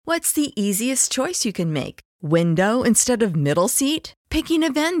What's the easiest choice you can make? Window instead of middle seat? Picking a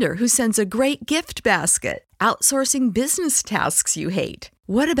vendor who sends a great gift basket? Outsourcing business tasks you hate?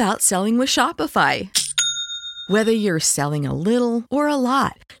 What about selling with Shopify? Whether you're selling a little or a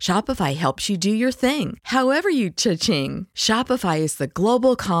lot, Shopify helps you do your thing, however you cha-ching. Shopify is the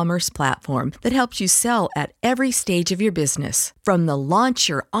global commerce platform that helps you sell at every stage of your business. From the launch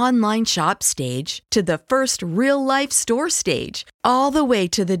your online shop stage to the first real-life store stage, all the way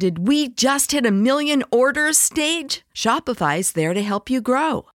to the did we just hit a million orders stage. Shopify's there to help you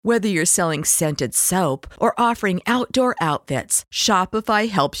grow. Whether you're selling scented soap or offering outdoor outfits, Shopify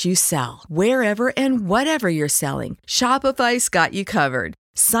helps you sell. Wherever and whatever you're selling, Shopify's got you covered.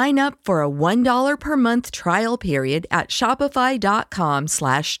 Sign up for a $1 per month trial period at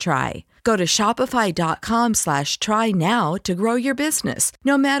shopify.com/try. Go to shopify.com/try now to grow your business,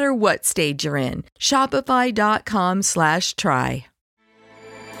 no matter what stage you're in. Shopify.com/try.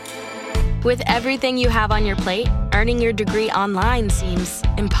 With everything you have on your plate, earning your degree online seems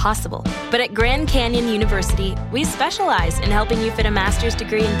impossible. But at Grand Canyon University, we specialize in helping you fit a master's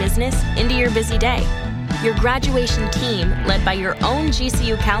degree in business into your busy day. Your graduation team, led by your own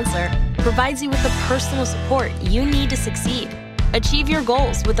GCU counselor, provides you with the personal support you need to succeed. Achieve your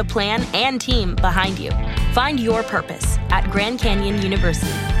goals with a plan and team behind you. Find your purpose at Grand Canyon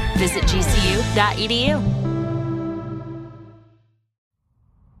University. Visit gcu.edu.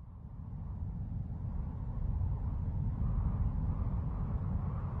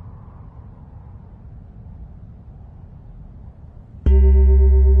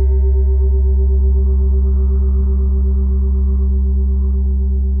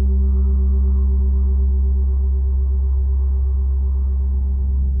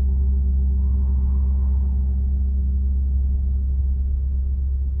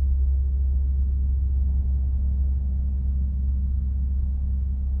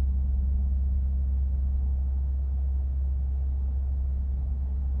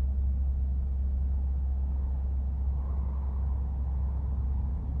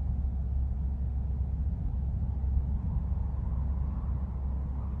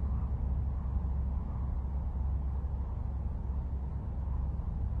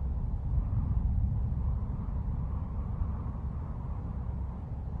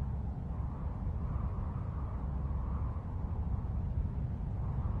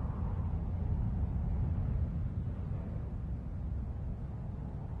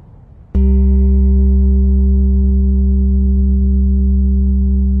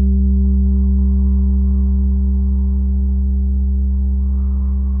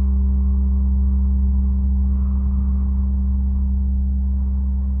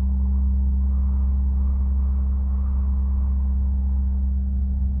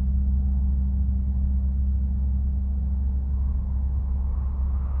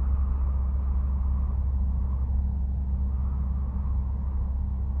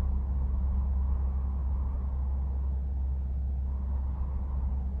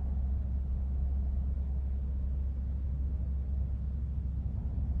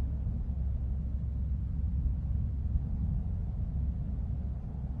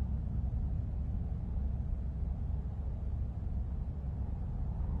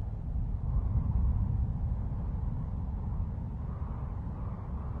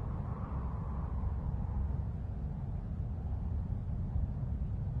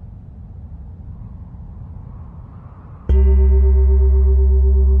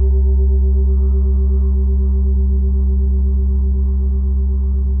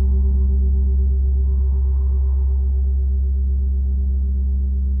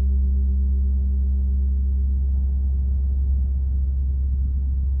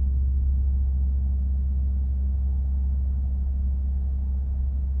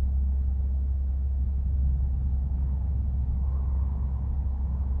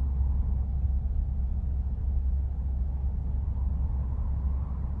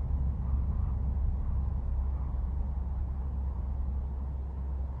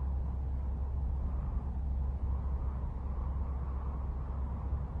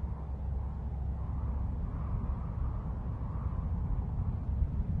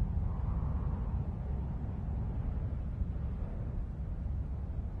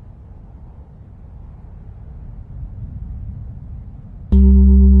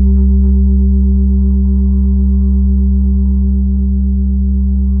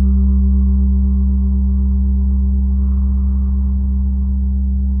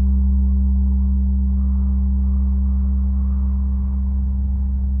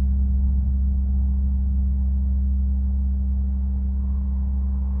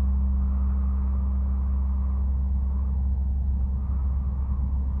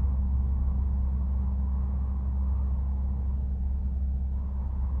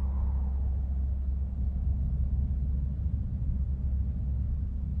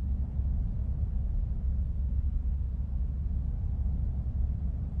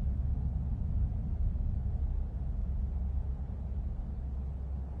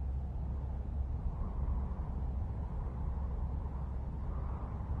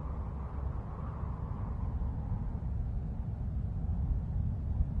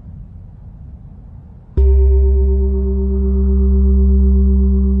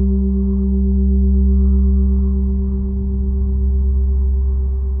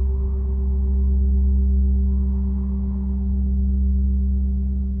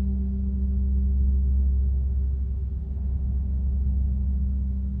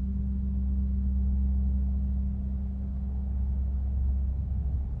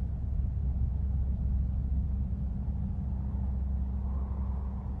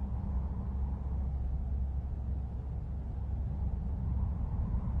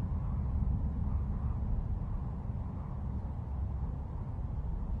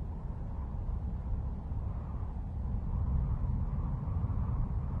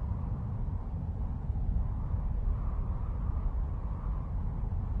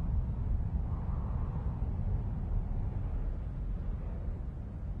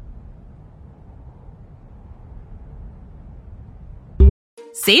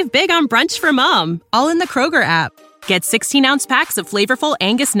 Save big on brunch for mom, all in the Kroger app. Get 16-ounce packs of flavorful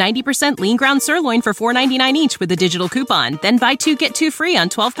Angus 90% lean ground sirloin for $4.99 each with a digital coupon. Then buy 2, get 2 free on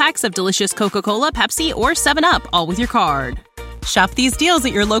 12 packs of delicious Coca-Cola, Pepsi, or 7-Up, all with your card. Shop these deals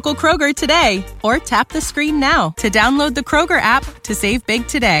at your local Kroger today, or tap the screen now to download the Kroger app to save big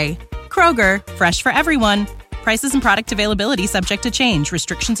today. Kroger, fresh for everyone. Prices and product availability subject to change.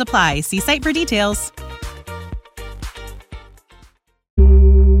 Restrictions apply. See site for details.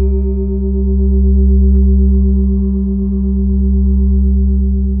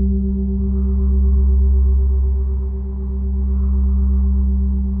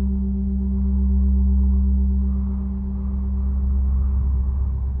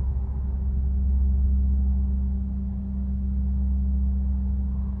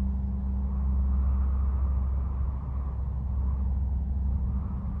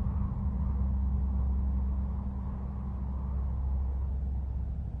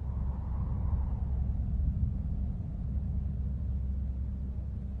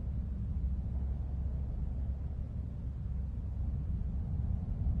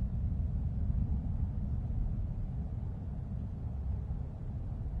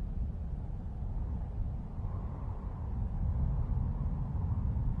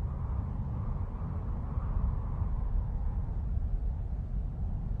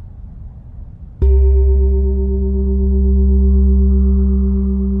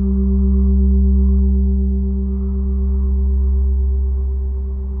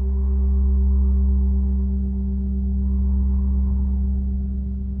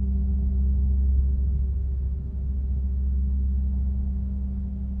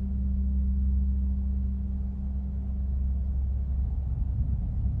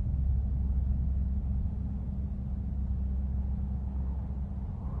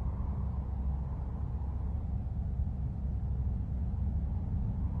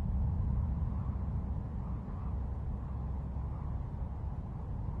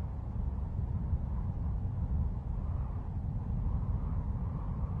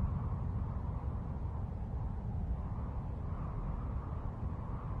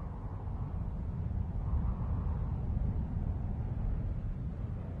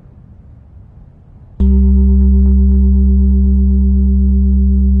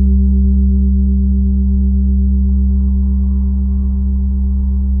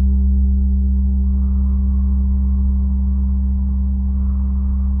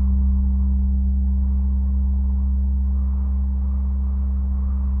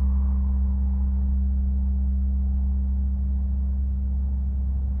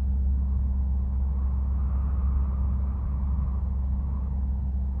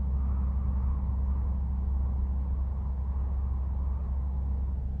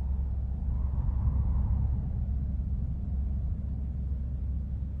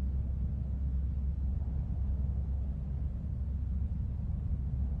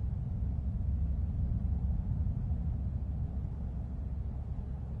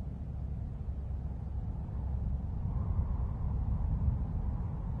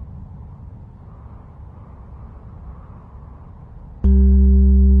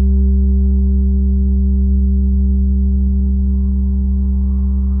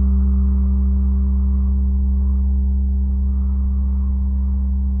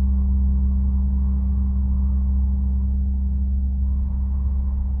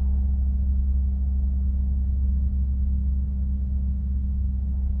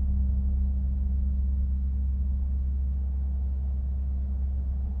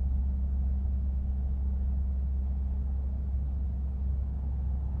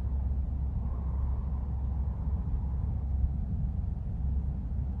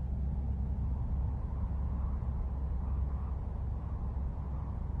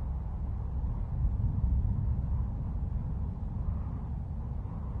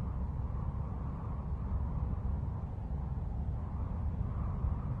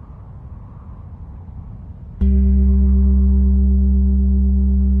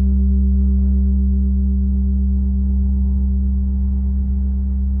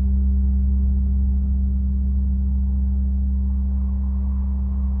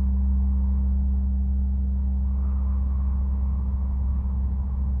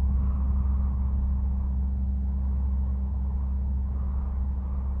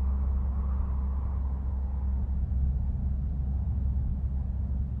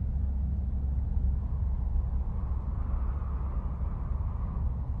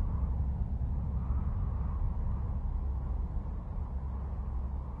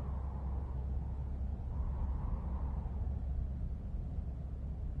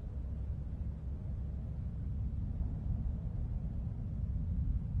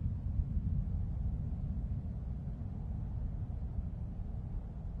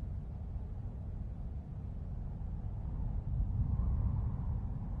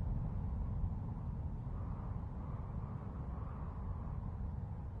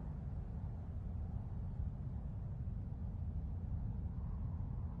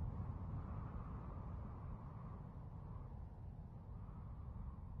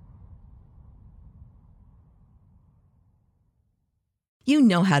 You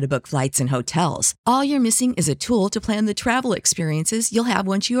know how to book flights and hotels. All you're missing is a tool to plan the travel experiences you'll have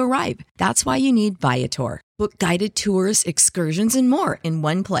once you arrive. That's why you need Viator. Book guided tours, excursions, and more in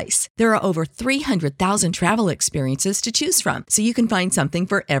one place. There are over 300,000 travel experiences to choose from, so you can find something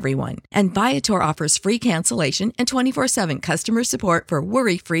for everyone. And Viator offers free cancellation and 24/7 customer support for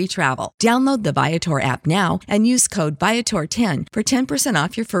worry-free travel. Download the Viator app now and use code Viator10 for 10%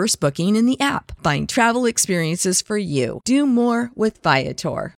 off your first booking in the app. Find travel experiences for you. Do more with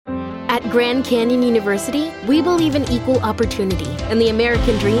Viator. At Grand Canyon University, we believe in equal opportunity, and the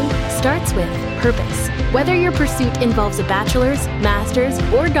American dream starts with purpose. Whether your pursuit involves a bachelor's, master's,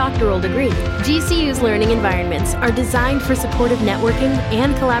 or doctoral degree, GCU's learning environments are designed for supportive networking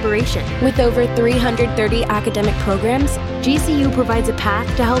and collaboration. With over 330 academic programs, GCU provides a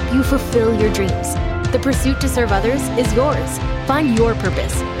path to help you fulfill your dreams. The pursuit to serve others is yours. Find your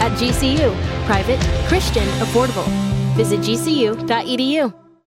purpose at GCU. Private, Christian, affordable. Visit gcu.edu.